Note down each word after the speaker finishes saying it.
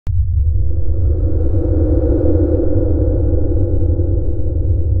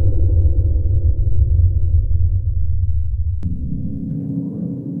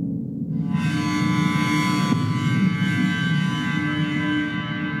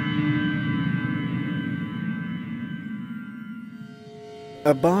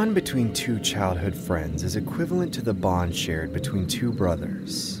A bond between two childhood friends is equivalent to the bond shared between two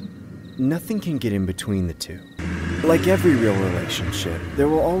brothers. Nothing can get in between the two. Like every real relationship, there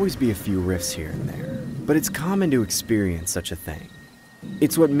will always be a few rifts here and there, but it's common to experience such a thing.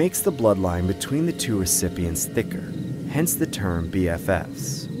 It's what makes the bloodline between the two recipients thicker, hence the term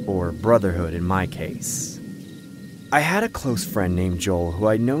BFFs, or brotherhood in my case. I had a close friend named Joel who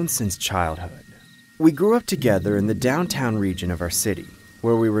I'd known since childhood. We grew up together in the downtown region of our city,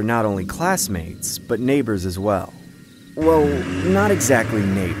 where we were not only classmates, but neighbors as well. Well, not exactly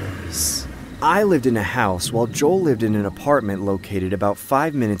neighbors. I lived in a house while Joel lived in an apartment located about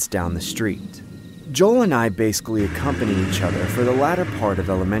 5 minutes down the street. Joel and I basically accompanied each other for the latter part of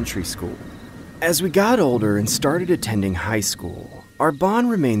elementary school. As we got older and started attending high school, our bond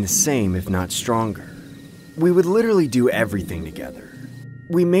remained the same if not stronger. We would literally do everything together.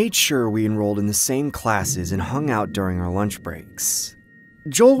 We made sure we enrolled in the same classes and hung out during our lunch breaks.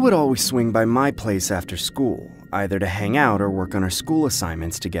 Joel would always swing by my place after school, either to hang out or work on our school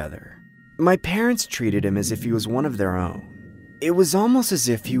assignments together. My parents treated him as if he was one of their own. It was almost as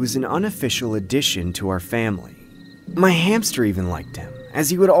if he was an unofficial addition to our family. My hamster even liked him,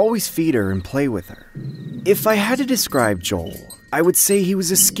 as he would always feed her and play with her. If I had to describe Joel, I would say he was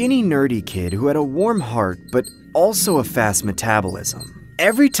a skinny, nerdy kid who had a warm heart but also a fast metabolism.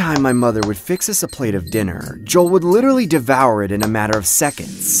 Every time my mother would fix us a plate of dinner, Joel would literally devour it in a matter of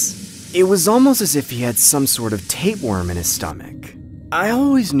seconds. It was almost as if he had some sort of tapeworm in his stomach. I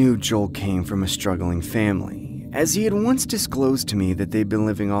always knew Joel came from a struggling family, as he had once disclosed to me that they'd been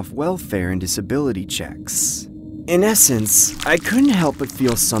living off welfare and disability checks. In essence, I couldn't help but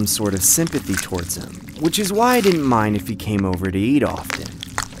feel some sort of sympathy towards him, which is why I didn't mind if he came over to eat often.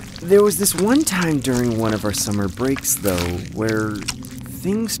 There was this one time during one of our summer breaks, though, where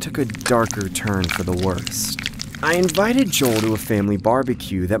things took a darker turn for the worst. I invited Joel to a family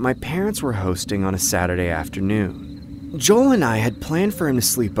barbecue that my parents were hosting on a Saturday afternoon. Joel and I had planned for him to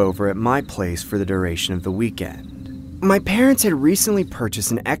sleep over at my place for the duration of the weekend. My parents had recently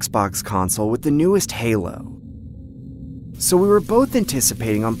purchased an Xbox console with the newest Halo, so we were both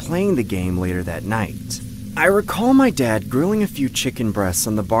anticipating on playing the game later that night. I recall my dad grilling a few chicken breasts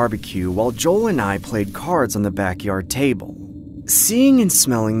on the barbecue while Joel and I played cards on the backyard table. Seeing and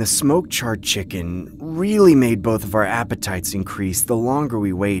smelling the smoke-charred chicken really made both of our appetites increase the longer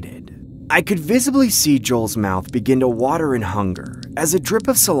we waited. I could visibly see Joel's mouth begin to water in hunger as a drip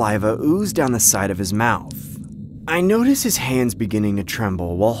of saliva oozed down the side of his mouth. I noticed his hands beginning to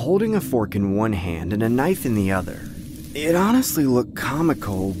tremble while holding a fork in one hand and a knife in the other. It honestly looked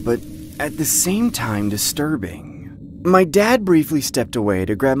comical, but at the same time disturbing. My dad briefly stepped away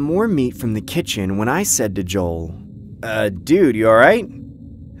to grab more meat from the kitchen when I said to Joel, dude, you alright?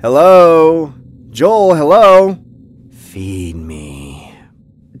 Hello? Joel, hello? Feed me.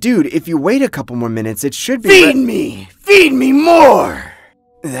 Dude, if you wait a couple more minutes, it should be— Feed me! Feed me more!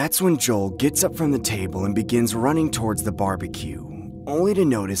 That's when Joel gets up from the table and begins running towards the barbecue, only to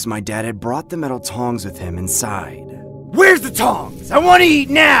notice my dad had brought the metal tongs with him inside. Where's the tongs? I want to eat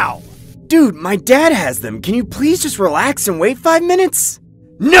now! Dude, my dad has them. Can you please just relax and wait 5 minutes?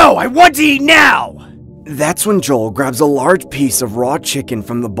 No, I want to eat now! That's when Joel grabs a large piece of raw chicken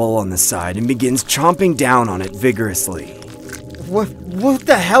from the bowl on the side and begins chomping down on it vigorously. What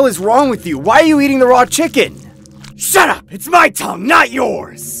the hell is wrong with you? Why are you eating the raw chicken? Shut up! It's my tongue, not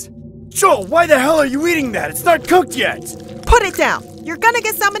yours! Joel, why the hell are you eating that? It's not cooked yet! Put it down! You're gonna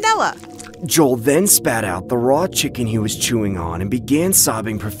get salmonella! Joel then spat out the raw chicken he was chewing on and began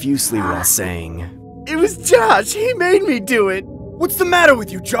sobbing profusely while saying, It was Josh! He made me do it! What's the matter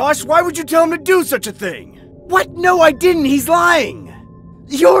with you, Josh? Why would you tell him to do such a thing? What? No, I didn't. He's lying.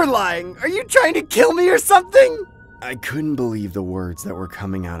 You're lying. Are you trying to kill me or something? I couldn't believe the words that were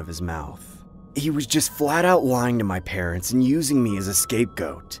coming out of his mouth. He was just flat out lying to my parents and using me as a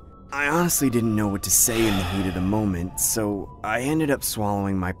scapegoat. I honestly didn't know what to say in the heat of the moment, so I ended up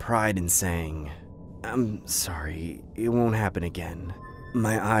swallowing my pride and saying, I'm sorry, it won't happen again.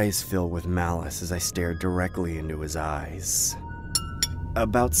 My eyes filled with malice as I stared directly into his eyes.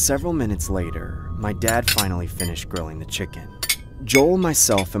 About several minutes later, my dad finally finished grilling the chicken. Joel,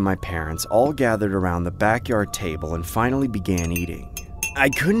 myself, and my parents all gathered around the backyard table and finally began eating. I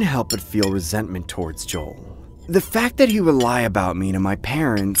couldn't help but feel resentment towards Joel. The fact that he would lie about me to my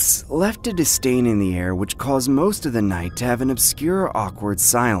parents left a disdain in the air which caused most of the night to have an obscure, awkward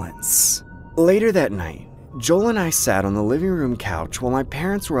silence. Later that night, Joel and I sat on the living room couch while my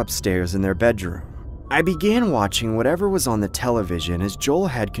parents were upstairs in their bedroom. I began watching whatever was on the television as Joel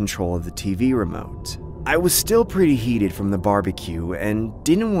had control of the TV remote. I was still pretty heated from the barbecue and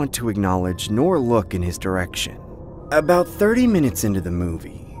didn't want to acknowledge nor look in his direction. About 30 minutes into the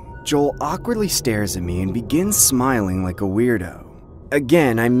movie, Joel awkwardly stares at me and begins smiling like a weirdo.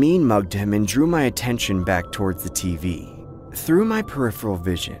 Again, I mean-mugged him and drew my attention back towards the TV. Through my peripheral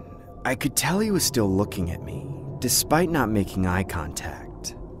vision, I could tell he was still looking at me, despite not making eye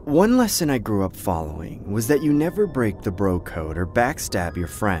contact. One lesson I grew up following was that you never break the bro code or backstab your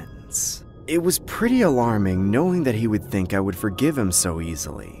friends. It was pretty alarming knowing that he would think I would forgive him so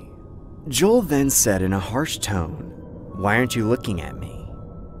easily. Joel then said in a harsh tone, "Why aren't you looking at me?"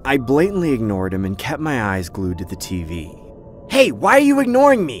 I blatantly ignored him and kept my eyes glued to the TV. "Hey, why are you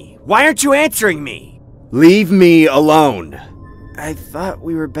ignoring me? Why aren't you answering me?" "Leave me alone." "I thought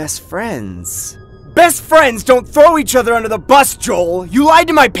we were best friends." "Best friends don't throw each other under the bus, Joel! You lied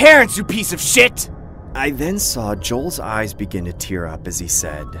to my parents, you piece of shit!" I then saw Joel's eyes begin to tear up as he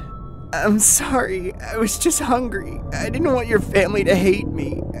said, "I'm sorry, I was just hungry. I didn't want your family to hate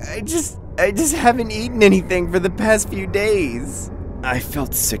me. I just haven't eaten anything for the past few days." I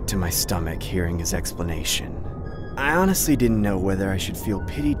felt sick to my stomach hearing his explanation. I honestly didn't know whether I should feel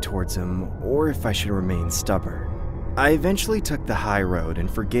pity towards him or if I should remain stubborn. I eventually took the high road and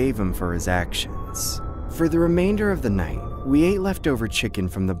forgave him for his actions. For the remainder of the night, we ate leftover chicken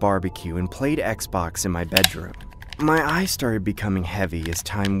from the barbecue and played Xbox in my bedroom. My eyes started becoming heavy as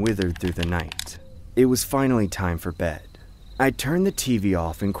time withered through the night. It was finally time for bed. I turned the TV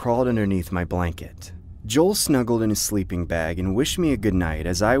off and crawled underneath my blanket. Joel snuggled in his sleeping bag and wished me a good night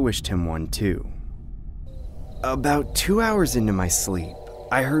as I wished him one too. About 2 hours into my sleep,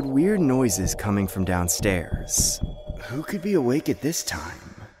 I heard weird noises coming from downstairs. Who could be awake at this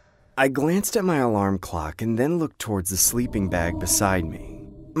time? I glanced at my alarm clock and then looked towards the sleeping bag beside me.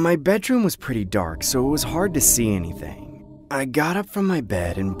 My bedroom was pretty dark, so it was hard to see anything. I got up from my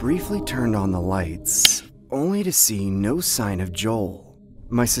bed and briefly turned on the lights, only to see no sign of Joel.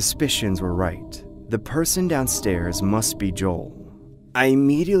 My suspicions were right. The person downstairs must be Joel. I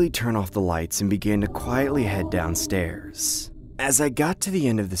immediately turned off the lights and began to quietly head downstairs. As I got to the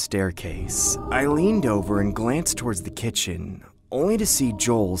end of the staircase, I leaned over and glanced towards the kitchen, only to see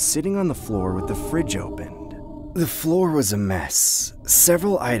Joel sitting on the floor with the fridge opened. The floor was a mess.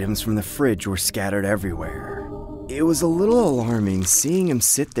 Several items from the fridge were scattered everywhere. It was a little alarming seeing him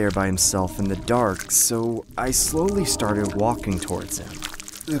sit there by himself in the dark, so I slowly started walking towards him.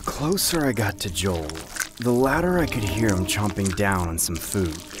 The closer I got to Joel, the louder I could hear him chomping down on some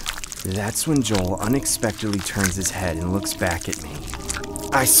food. That's when Joel unexpectedly turns his head and looks back at me.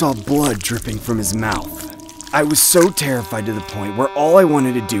 I saw blood dripping from his mouth. I was so terrified to the point where all I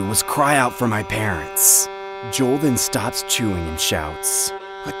wanted to do was cry out for my parents. Joel then stops chewing and shouts,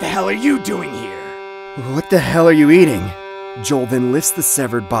 "What the hell are you doing here?" "What the hell are you eating?" Joel then lifts the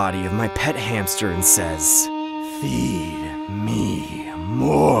severed body of my pet hamster and says, "Feed me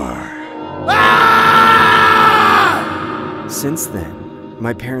more." Ah! Since then,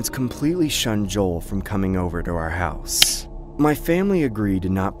 my parents completely shunned Joel from coming over to our house. My family agreed to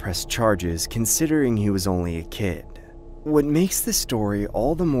not press charges considering he was only a kid. What makes this story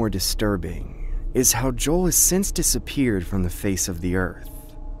all the more disturbing is how Joel has since disappeared from the face of the earth.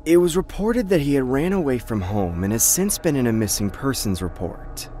 It was reported that he had ran away from home and has since been in a missing persons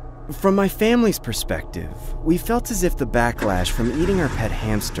report. From my family's perspective, we felt as if the backlash from eating our pet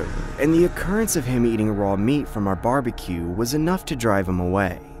hamster and the occurrence of him eating raw meat from our barbecue was enough to drive him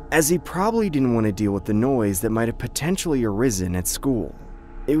away, as he probably didn't want to deal with the noise that might have potentially arisen at school.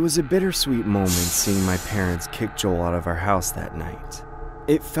 It was a bittersweet moment seeing my parents kick Joel out of our house that night.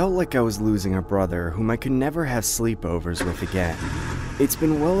 It felt like I was losing a brother whom I could never have sleepovers with again. It's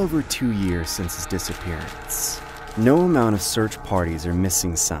been well over 2 years since his disappearance. No amount of search parties or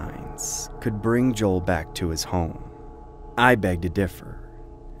missing signs could bring Joel back to his home. I beg to differ,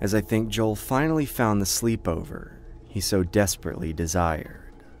 as I think Joel finally found the sleepover he so desperately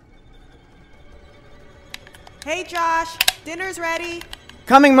desired. Hey, Josh, dinner's ready.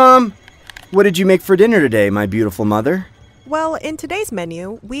 Coming, Mom! What did you make for dinner today, my beautiful mother? Well, in today's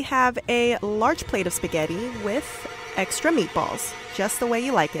menu, we have a large plate of spaghetti with extra meatballs, just the way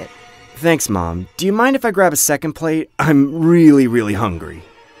you like it. Thanks, Mom. Do you mind if I grab a second plate? I'm really hungry.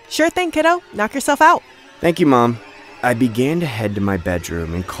 Sure thing, kiddo. Knock yourself out. Thank you, Mom. I began to head to my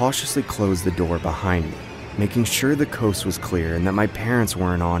bedroom and cautiously closed the door behind me, making sure the coast was clear and that my parents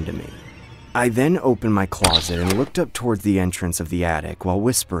weren't on to me. I then opened my closet and looked up towards the entrance of the attic while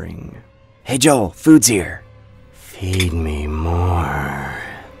whispering, "Hey Joel, food's here. Feed me more."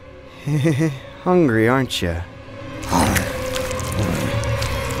 Hungry, aren't you?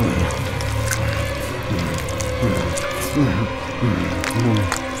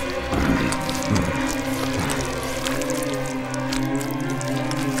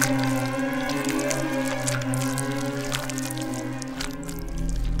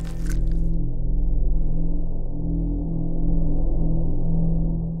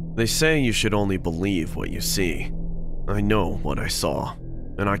 They say you should only believe what you see. I know what I saw,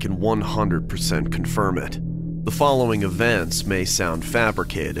 and I can 100% confirm it. The following events may sound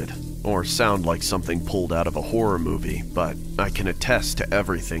fabricated, or sound like something pulled out of a horror movie, but I can attest to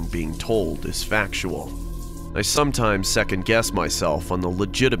everything being told is factual. I sometimes second-guess myself on the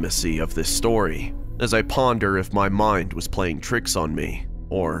legitimacy of this story, as I ponder if my mind was playing tricks on me,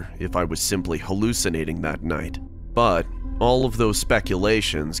 or if I was simply hallucinating that night. But all of those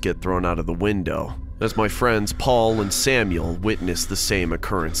speculations get thrown out of the window, as my friends Paul and Samuel witnessed the same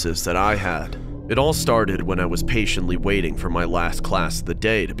occurrences that I had. It all started when I was patiently waiting for my last class of the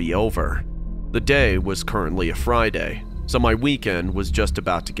day to be over. The day was currently a Friday, so my weekend was just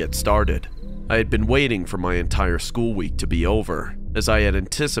about to get started. I had been waiting for my entire school week to be over, as I had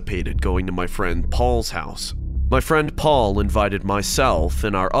anticipated going to my friend Paul's house. My friend Paul invited myself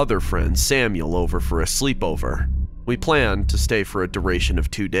and our other friend Samuel over for a sleepover. We planned to stay for a duration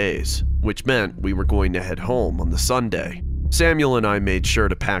of 2 days, which meant we were going to head home on the Sunday. Samuel and I made sure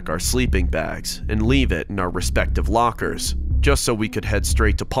to pack our sleeping bags and leave it in our respective lockers, just so we could head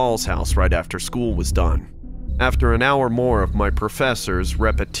straight to Paul's house right after school was done. After an hour more of my professor's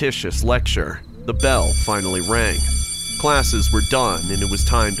repetitious lecture, the bell finally rang. Classes were done and it was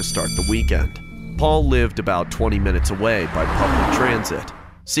time to start the weekend. Paul lived about 20 minutes away by public transit.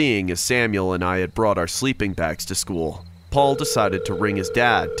 Seeing as Samuel and I had brought our sleeping bags to school, Paul decided to ring his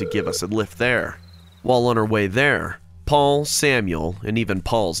dad to give us a lift there. While on our way there, Paul, Samuel, and even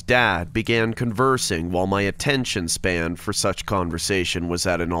Paul's dad began conversing while my attention span for such conversation was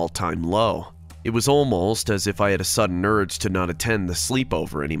at an all-time low. It was almost as if I had a sudden urge to not attend the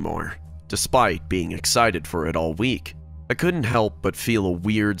sleepover anymore, despite being excited for it all week. I couldn't help but feel a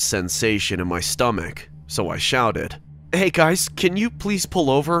weird sensation in my stomach, so I shouted, "Hey guys, can you please pull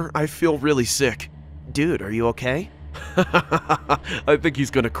over? I feel really sick." Dude, are you okay? I think he's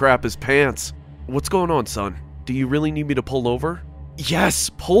gonna crap his pants. What's going on, son? Do you really need me to pull over?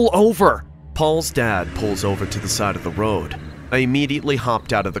 Yes, pull over! Paul's dad pulls over to the side of the road. I immediately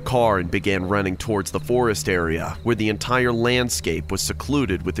hopped out of the car and began running towards the forest area, where the entire landscape was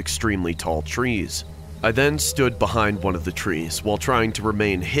secluded with extremely tall trees. I then stood behind one of the trees while trying to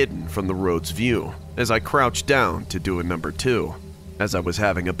remain hidden from the road's view, as I crouched down to do a number 2. As I was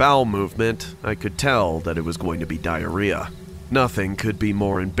having a bowel movement, I could tell that it was going to be diarrhea. Nothing could be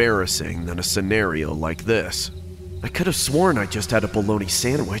more embarrassing than a scenario like this. I could have sworn I just had a bologna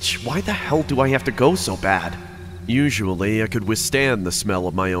sandwich. Why the hell do I have to go so bad? Usually, I could withstand the smell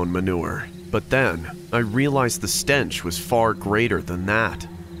of my own manure, but then I realized the stench was far greater than that.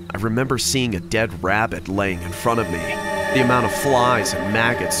 I remember seeing a dead rabbit laying in front of me. The amount of flies and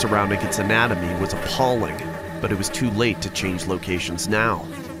maggots surrounding its anatomy was appalling, but it was too late to change locations now.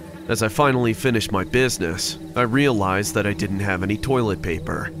 As I finally finished my business, I realized that I didn't have any toilet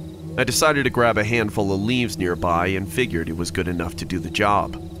paper. I decided to grab a handful of leaves nearby and figured it was good enough to do the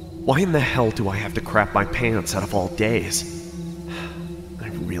job. Why in the hell do I have to crap my pants out of all days? I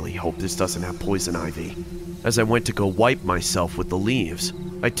really hope this doesn't have poison ivy. As I went to go wipe myself with the leaves,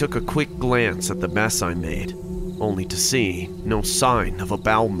 I took a quick glance at the mess I made, only to see no sign of a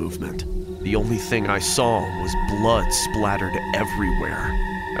bowel movement. The only thing I saw was blood splattered everywhere.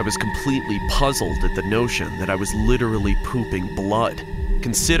 I was completely puzzled at the notion that I was literally pooping blood,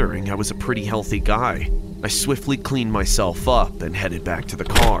 considering I was a pretty healthy guy. I swiftly cleaned myself up and headed back to the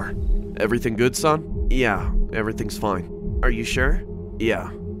car. Everything good, son? Yeah, everything's fine. Are you sure? Yeah,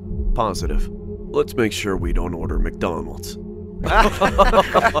 positive. Let's make sure we don't order McDonald's.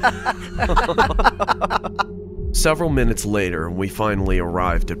 Several minutes later, we finally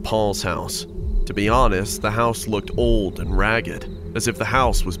arrived at Paul's house. To be honest, the house looked old and ragged, as if the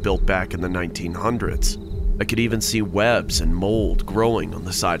house was built back in the 1900s. I could even see webs and mold growing on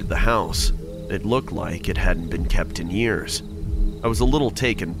the side of the house. It looked like it hadn't been kept in years. I was a little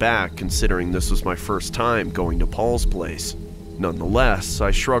taken back considering this was my first time going to Paul's place. Nonetheless,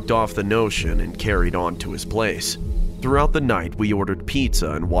 I shrugged off the notion and carried on to his place. Throughout the night, we ordered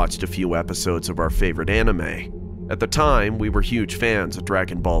pizza and watched a few episodes of our favorite anime. At the time, we were huge fans of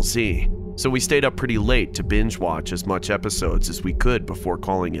Dragon Ball Z, so we stayed up pretty late to binge watch as much episodes as we could before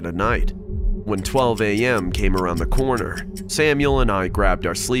calling it a night. When 12 a.m. came around the corner, Samuel and I grabbed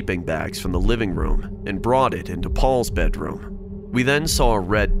our sleeping bags from the living room and brought it into Paul's bedroom. We then saw a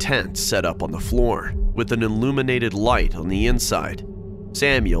red tent set up on the floor, with an illuminated light on the inside.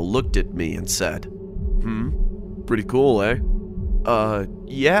 Samuel looked at me and said, Pretty cool, eh?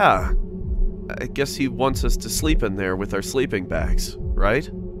 Yeah. I guess he wants us to sleep in there with our sleeping bags, right?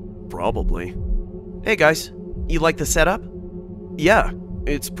 Probably. Hey guys, you like the setup? Yeah,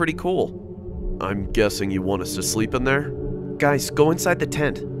 it's pretty cool. I'm guessing you want us to sleep in there? Guys, go inside the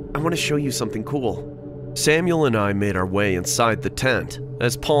tent. I want to show you something cool." Samuel and I made our way inside the tent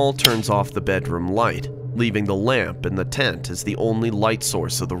as Paul turns off the bedroom light, leaving the lamp in the tent as the only light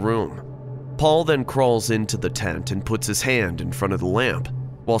source of the room. Paul then crawls into the tent and puts his hand in front of the lamp,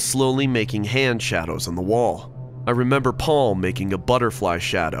 while slowly making hand shadows on the wall. I remember Paul making a butterfly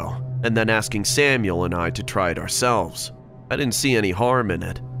shadow, and then asking Samuel and I to try it ourselves. I didn't see any harm in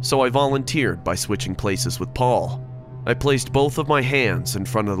it, so I volunteered by switching places with Paul. I placed both of my hands in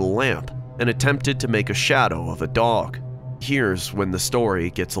front of the lamp and attempted to make a shadow of a dog. Here's when the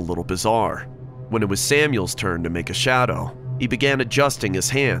story gets a little bizarre. When it was Samuel's turn to make a shadow, he began adjusting his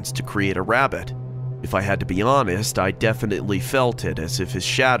hands to create a rabbit. If I had to be honest, I definitely felt it as if his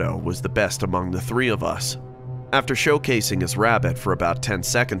shadow was the best among the three of us. After showcasing his rabbit for about 10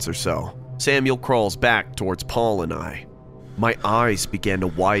 seconds or so, Samuel crawls back towards Paul and I. My eyes began to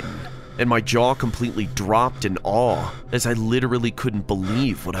widen, and my jaw completely dropped in awe as I literally couldn't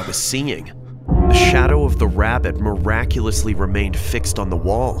believe what I was seeing. The shadow of the rabbit miraculously remained fixed on the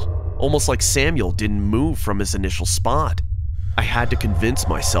wall, almost like Samuel didn't move from his initial spot. I had to convince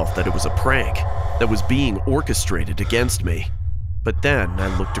myself that it was a prank that was being orchestrated against me. But then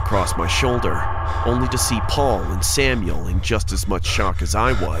I looked across my shoulder, only to see Paul and Samuel in just as much shock as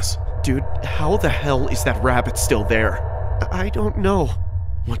I was. Dude, how the hell is that rabbit still there? I don't know.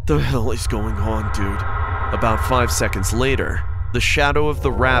 What the hell is going on, dude? About 5 seconds later, the shadow of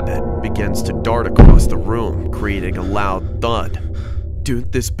the rabbit begins to dart across the room, creating a loud thud.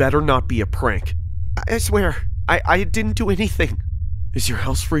 Dude, this better not be a prank. I swear, I didn't do anything. Is your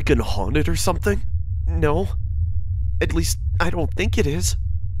house freaking haunted or something? No. At least, I don't think it is.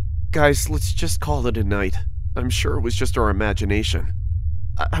 Guys, let's just call it a night. I'm sure it was just our imagination.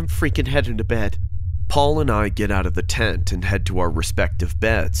 I'm freaking heading to bed. Paul and I get out of the tent and head to our respective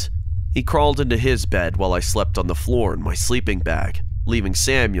beds. He crawled into his bed while I slept on the floor in my sleeping bag, leaving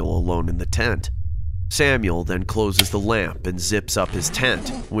Samuel alone in the tent. Samuel then closes the lamp and zips up his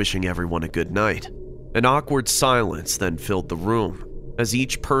tent, wishing everyone a good night. An awkward silence then filled the room, as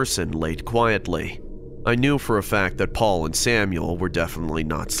each person laid quietly. I knew for a fact that Paul and Samuel were definitely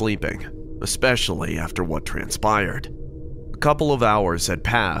not sleeping, especially after what transpired. A couple of hours had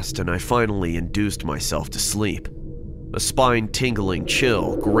passed and I finally induced myself to sleep. A spine-tingling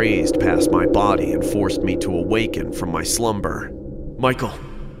chill grazed past my body and forced me to awaken from my slumber. Michael!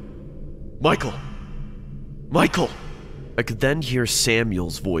 Michael! Michael! I could then hear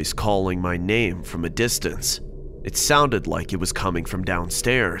Samuel's voice calling my name from a distance. It sounded like it was coming from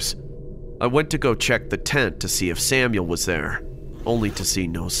downstairs. I went to go check the tent to see if Samuel was there, only to see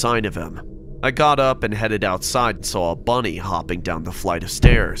no sign of him. I got up and headed outside and saw a bunny hopping down the flight of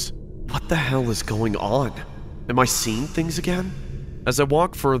stairs. What the hell is going on? Am I seeing things again? As I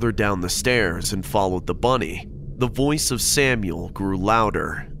walked further down the stairs and followed the bunny, the voice of Samuel grew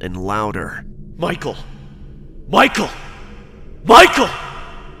louder and louder. Michael! Michael! Michael!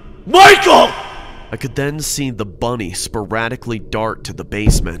 Michael! I could then see the bunny sporadically dart to the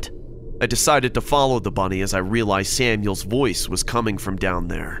basement. I decided to follow the bunny as I realized Samuel's voice was coming from down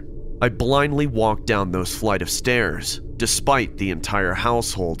there. I blindly walked down those flight of stairs, despite the entire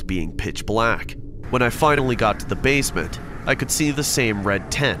household being pitch black. When I finally got to the basement, I could see the same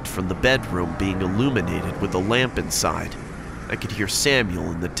red tent from the bedroom being illuminated with a lamp inside. I could hear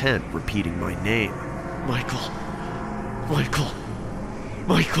Samuel in the tent repeating my name. Michael. Michael.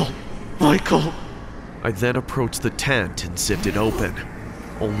 Michael. Michael. I then approached the tent and zipped it open,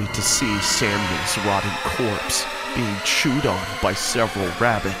 only to see Samuel's rotting corpse being chewed on by several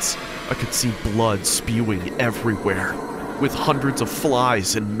rabbits. I could see blood spewing everywhere, with hundreds of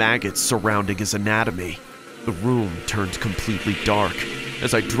flies and maggots surrounding his anatomy. The room turned completely dark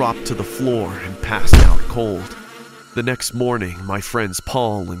as I dropped to the floor and passed out cold. The next morning, my friends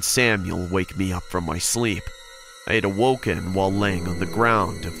Paul and Samuel wake me up from my sleep. I had awoken while laying on the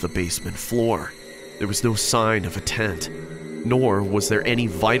ground of the basement floor. There was no sign of a tent, nor was there any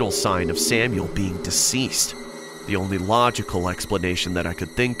vital sign of Samuel being deceased. The only logical explanation that I could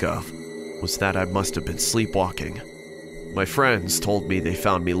think of was that I must have been sleepwalking. My friends told me they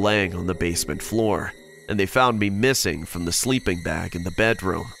found me laying on the basement floor, and they found me missing from the sleeping bag in the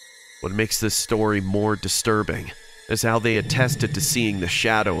bedroom. What makes this story more disturbing is how they attested to seeing the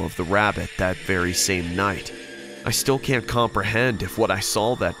shadow of the rabbit that very same night. I still can't comprehend if what I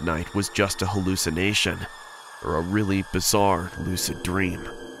saw that night was just a hallucination or a really bizarre lucid dream.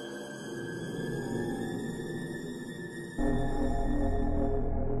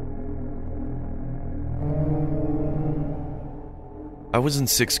 I was in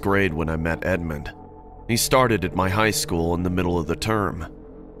 6th grade when I met Edmund. He started at my high school in the middle of the term.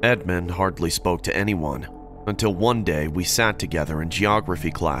 Edmund hardly spoke to anyone. until one day we sat together in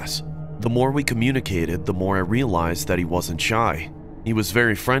geography class. The more we communicated, the more I realized that he wasn't shy. He was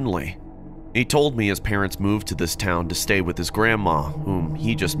very friendly. He told me his parents moved to this town to stay with his grandma, whom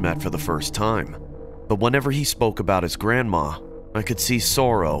he just met for the first time. But whenever he spoke about his grandma, I could see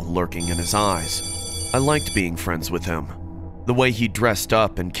sorrow lurking in his eyes. I liked being friends with him. The way he dressed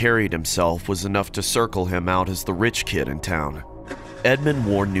up and carried himself was enough to circle him out as the rich kid in town. Edmund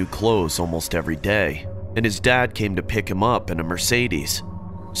wore new clothes almost every day, and his dad came to pick him up in a Mercedes.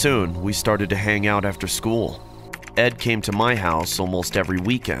 Soon, we started to hang out after school. Ed came to my house almost every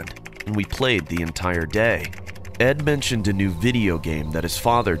weekend, and we played the entire day. Ed mentioned a new video game that his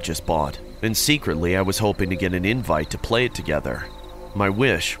father just bought, and secretly I was hoping to get an invite to play it together. My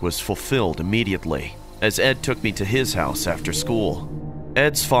wish was fulfilled immediately, as Ed took me to his house after school.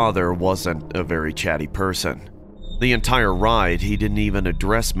 Ed's father wasn't a very chatty person. The entire ride, he didn't even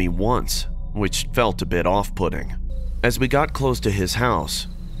address me once, which felt a bit off-putting. As we got close to his house,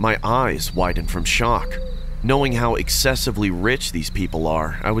 my eyes widened from shock. Knowing how excessively rich these people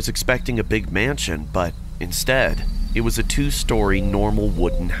are, I was expecting a big mansion, but instead, it was a 2-story normal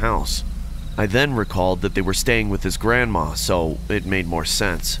wooden house. I then recalled that they were staying with his grandma, so it made more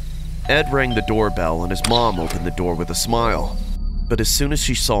sense. Ed rang the doorbell and his mom opened the door with a smile. But as soon as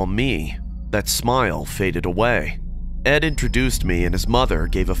she saw me, that smile faded away. Ed introduced me and his mother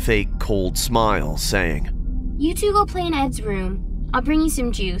gave a fake cold smile, saying, "You two go play in Ed's room. I'll bring you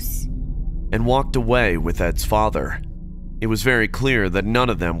some juice," and walked away with Ed's father. It was very clear that none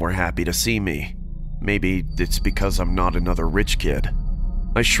of them were happy to see me. Maybe it's because I'm not another rich kid.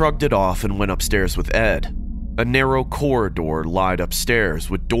 I shrugged it off and went upstairs with Ed. A narrow corridor lied upstairs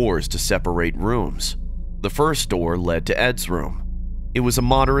with doors to separate rooms. The first door led to Ed's room. It was a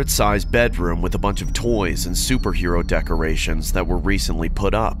moderate-sized bedroom with a bunch of toys and superhero decorations that were recently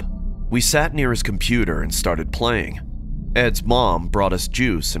put up. We sat near his computer and started playing. Ed's mom brought us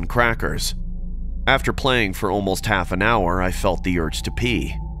juice and crackers. After playing for almost half an hour, I felt the urge to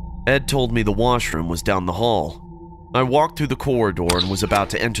pee. Ed told me the washroom was down the hall. I walked through the corridor and was about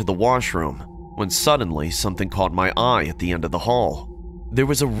to enter the washroom when suddenly something caught my eye at the end of the hall. There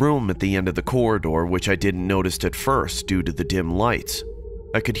was a room at the end of the corridor which I didn't notice at first due to the dim lights.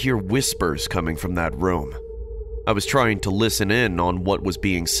 I could hear whispers coming from that room. I was trying to listen in on what was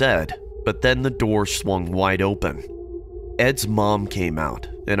being said, but then the door swung wide open. Ed's mom came out,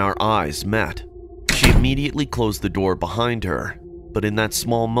 and our eyes met. She immediately closed the door behind her, but in that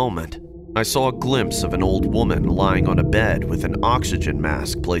small moment, I saw a glimpse of an old woman lying on a bed with an oxygen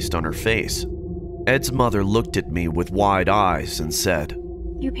mask placed on her face. Ed's mother looked at me with wide eyes and said,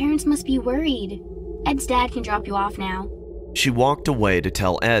 "Your parents must be worried. Ed's dad can drop you off now." She walked away to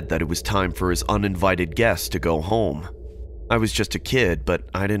tell Ed that it was time for his uninvited guests to go home. I was just a kid, but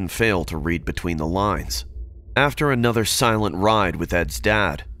I didn't fail to read between the lines. After another silent ride with Ed's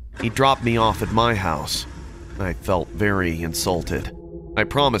dad, he dropped me off at my house. I felt very insulted. I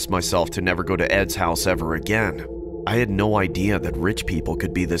promised myself to never go to Ed's house ever again. I had no idea that rich people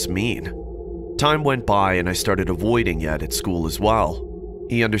could be this mean. Time went by and I started avoiding Ed at school as well.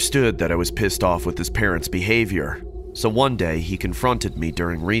 He understood that I was pissed off with his parents' behavior, so one day he confronted me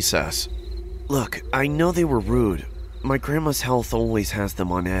during recess. "Look, I know they were rude. My grandma's health always has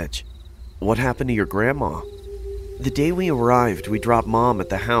them on edge. What happened to your grandma?" "The day we arrived, we dropped Mom at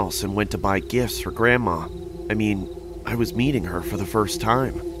the house and went to buy gifts for Grandma. I was meeting her for the first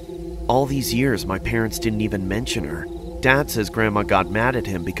time. All these years, my parents didn't even mention her. Dad says Grandma got mad at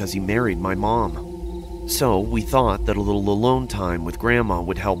him because he married my mom. So we thought that a little alone time with Grandma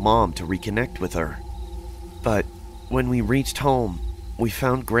would help Mom to reconnect with her. But when we reached home, we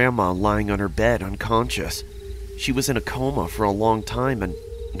found Grandma lying on her bed unconscious. She was in a coma for a long time and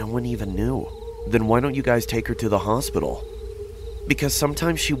no one even knew." "Then why don't you guys take her to the hospital?" "Because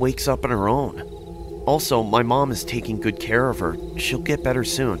sometimes she wakes up on her own. Also, my mom is taking good care of her. She'll get better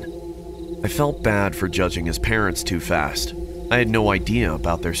soon." I felt bad for judging his parents too fast. I had no idea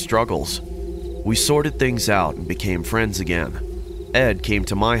about their struggles. We sorted things out and became friends again. Ed came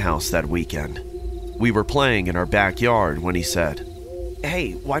to my house that weekend. We were playing in our backyard when he said,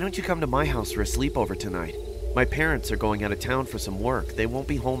 "Hey, why don't you come to my house for a sleepover tonight? My parents are going out of town for some work. They won't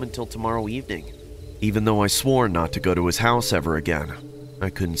be home until tomorrow evening." Even though I swore not to go to his house ever again, I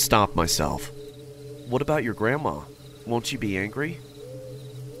couldn't stop myself. "What about your grandma? Won't she be angry?"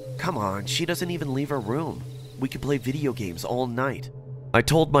 "Come on, she doesn't even leave her room. We could play video games all night." I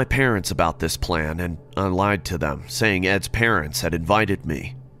told my parents about this plan and I lied to them, saying Ed's parents had invited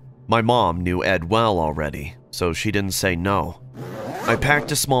me. My mom knew Ed well already, so she didn't say no. I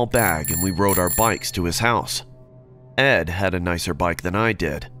packed a small bag and we rode our bikes to his house. Ed had a nicer bike than I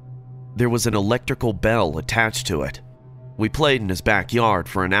did. There was an electrical bell attached to it. We played in his backyard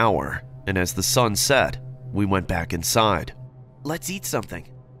for an hour, and as the sun set, we went back inside. Let's eat something.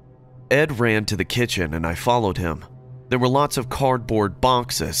 Ed ran to the kitchen and I followed him. There were lots of cardboard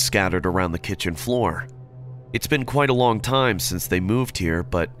boxes scattered around the kitchen floor. It's been quite a long time since they moved here,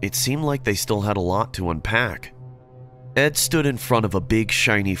 but it seemed like they still had a lot to unpack. Ed stood in front of a big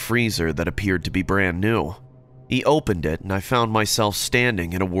shiny freezer that appeared to be brand new. He opened it and I found myself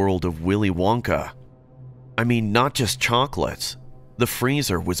standing in a world of Willy Wonka. I mean, not just chocolates. The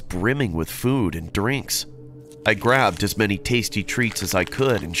freezer was brimming with food and drinks. I grabbed as many tasty treats as I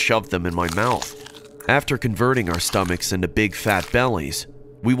could and shoved them in my mouth. After converting our stomachs into big fat bellies,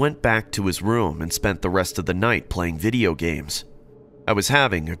 we went back to his room and spent the rest of the night playing video games. I was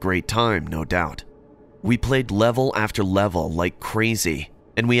having a great time, no doubt. We played level after level like crazy,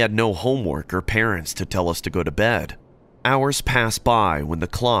 and we had no homework or parents to tell us to go to bed. Hours passed by when the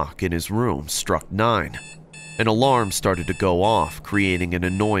clock in his room struck 9. An alarm started to go off, creating an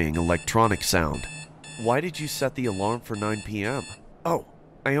annoying electronic sound. Why did you set the alarm for 9 p.m.? Oh,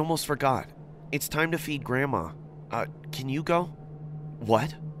 I almost forgot. It's time to feed Grandma. Can you go?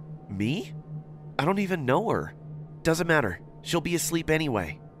 What? Me? I don't even know her. Doesn't matter. She'll be asleep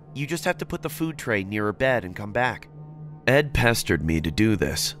anyway. You just have to put the food tray near her bed and come back. Ed pestered me to do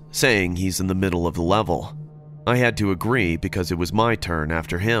this, saying he's in the middle of the level. I had to agree because it was my turn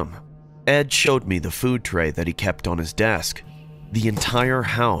after him. Ed showed me the food tray that he kept on his desk. The entire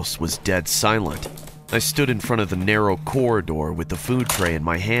house was dead silent. I stood in front of the narrow corridor with the food tray in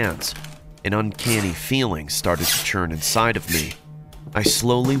my hands. An uncanny feeling started to churn inside of me. I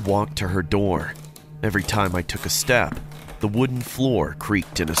slowly walked to her door. Every time I took a step, the wooden floor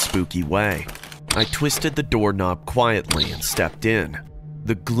creaked in a spooky way. I twisted the doorknob quietly and stepped in.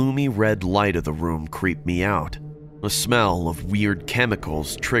 The gloomy red light of the room creeped me out. A smell of weird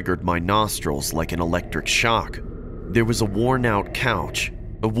chemicals triggered my nostrils like an electric shock. There was a worn-out couch,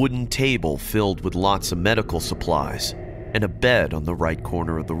 a wooden table filled with lots of medical supplies, and a bed on the right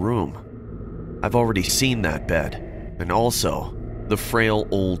corner of the room. I've already seen that bed, and also the frail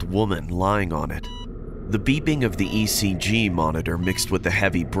old woman lying on it. The beeping of the ECG monitor mixed with the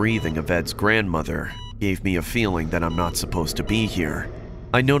heavy breathing of Ed's grandmother gave me a feeling that I'm not supposed to be here.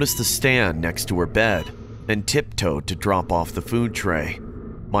 I noticed the stand next to her bed and tiptoed to drop off the food tray.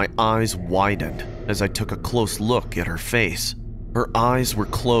 My eyes widened as I took a close look at her face. Her eyes were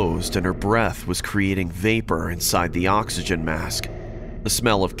closed and her breath was creating vapor inside the oxygen mask. The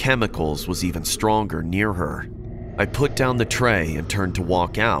smell of chemicals was even stronger near her. I put down the tray and turned to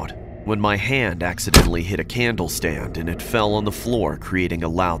walk out when my hand accidentally hit a candle stand and it fell on the floor, creating a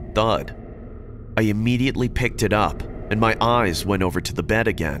loud thud. I immediately picked it up and my eyes went over to the bed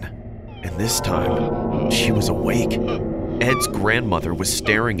again. And this time, she was awake. Ed's grandmother was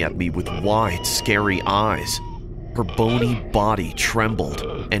staring at me with wide, scary eyes. Her bony body trembled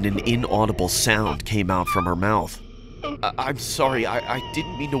and an inaudible sound came out from her mouth. I'm sorry, I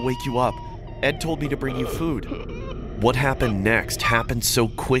didn't mean to wake you up. Ed told me to bring you food. What happened next happened so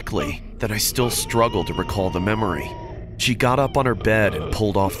quickly that I still struggle to recall the memory. She got up on her bed and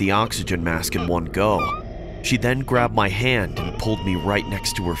pulled off the oxygen mask in one go. She then grabbed my hand and pulled me right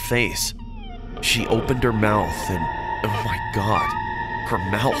next to her face. She opened her mouth and, oh my God, her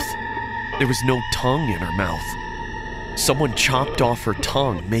mouth. There was no tongue in her mouth. Someone chopped off her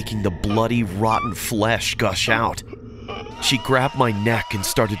tongue, making the bloody, rotten flesh gush out. She grabbed my neck and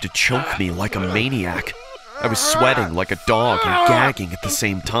started to choke me like a maniac. I was sweating like a dog and gagging at the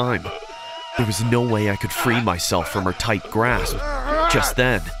same time. There was no way I could free myself from her tight grasp. Just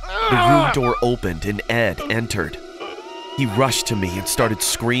then, the room door opened and Ed entered. He rushed to me and started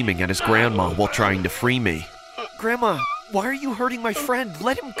screaming at his grandma while trying to free me. Grandma, why are you hurting my friend?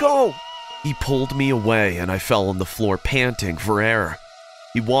 Let him go! He pulled me away and I fell on the floor panting for air.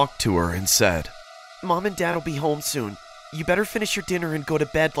 He walked to her and said, Mom and Dad will be home soon. You better finish your dinner and go to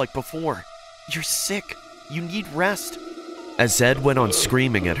bed like before. You're sick. You need rest. As Ed went on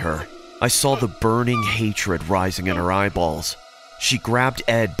screaming at her, I saw the burning hatred rising in her eyeballs. She grabbed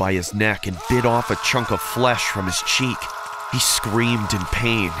Ed by his neck and bit off a chunk of flesh from his cheek. He screamed in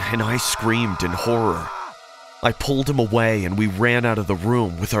pain, and I screamed in horror. I pulled him away and we ran out of the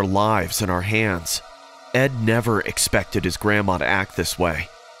room with our lives in our hands. Ed never expected his grandma to act this way.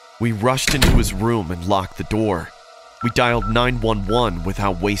 We rushed into his room and locked the door. We dialed 911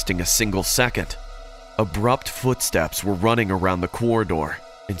 without wasting a single second. Abrupt footsteps were running around the corridor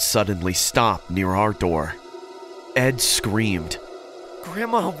and suddenly stopped near our door. Ed screamed.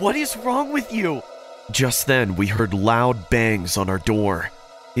 Grandma, what is wrong with you? Just then, we heard loud bangs on our door.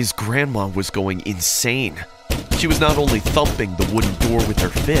 His grandma was going insane. She was not only thumping the wooden door with her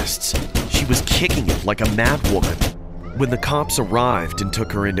fists, she was kicking it like a madwoman. When the cops arrived and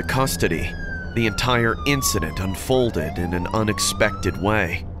took her into custody, the entire incident unfolded in an unexpected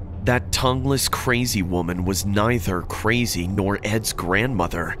way. That tongueless crazy woman was neither crazy nor Ed's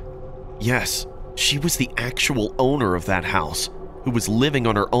grandmother. Yes, she was the actual owner of that house, who was living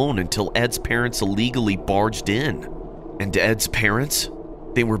on her own until Ed's parents illegally barged in. And Ed's parents?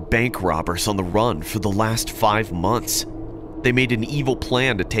 They were bank robbers on the run for the last 5 months. They made an evil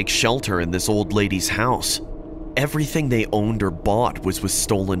plan to take shelter in this old lady's house. Everything they owned or bought was with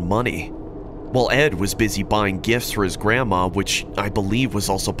stolen money. While Ed was busy buying gifts for his grandma, which I believe was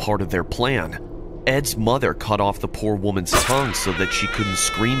also part of their plan, Ed's mother cut off the poor woman's tongue so that she couldn't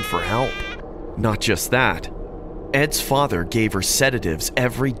scream for help. Not just that, Ed's father gave her sedatives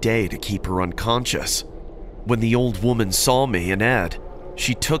every day to keep her unconscious. When the old woman saw me and Ed,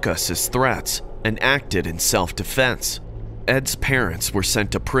 she took us as threats and acted in self-defense. Ed's parents were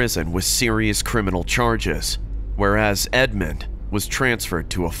sent to prison with serious criminal charges, whereas Edmund was transferred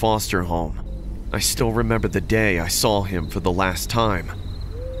to a foster home. I still remember the day I saw him for the last time.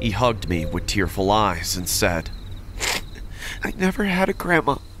 He hugged me with tearful eyes and said, "I never had a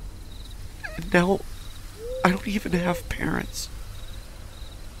grandma. And now, I don't even have parents."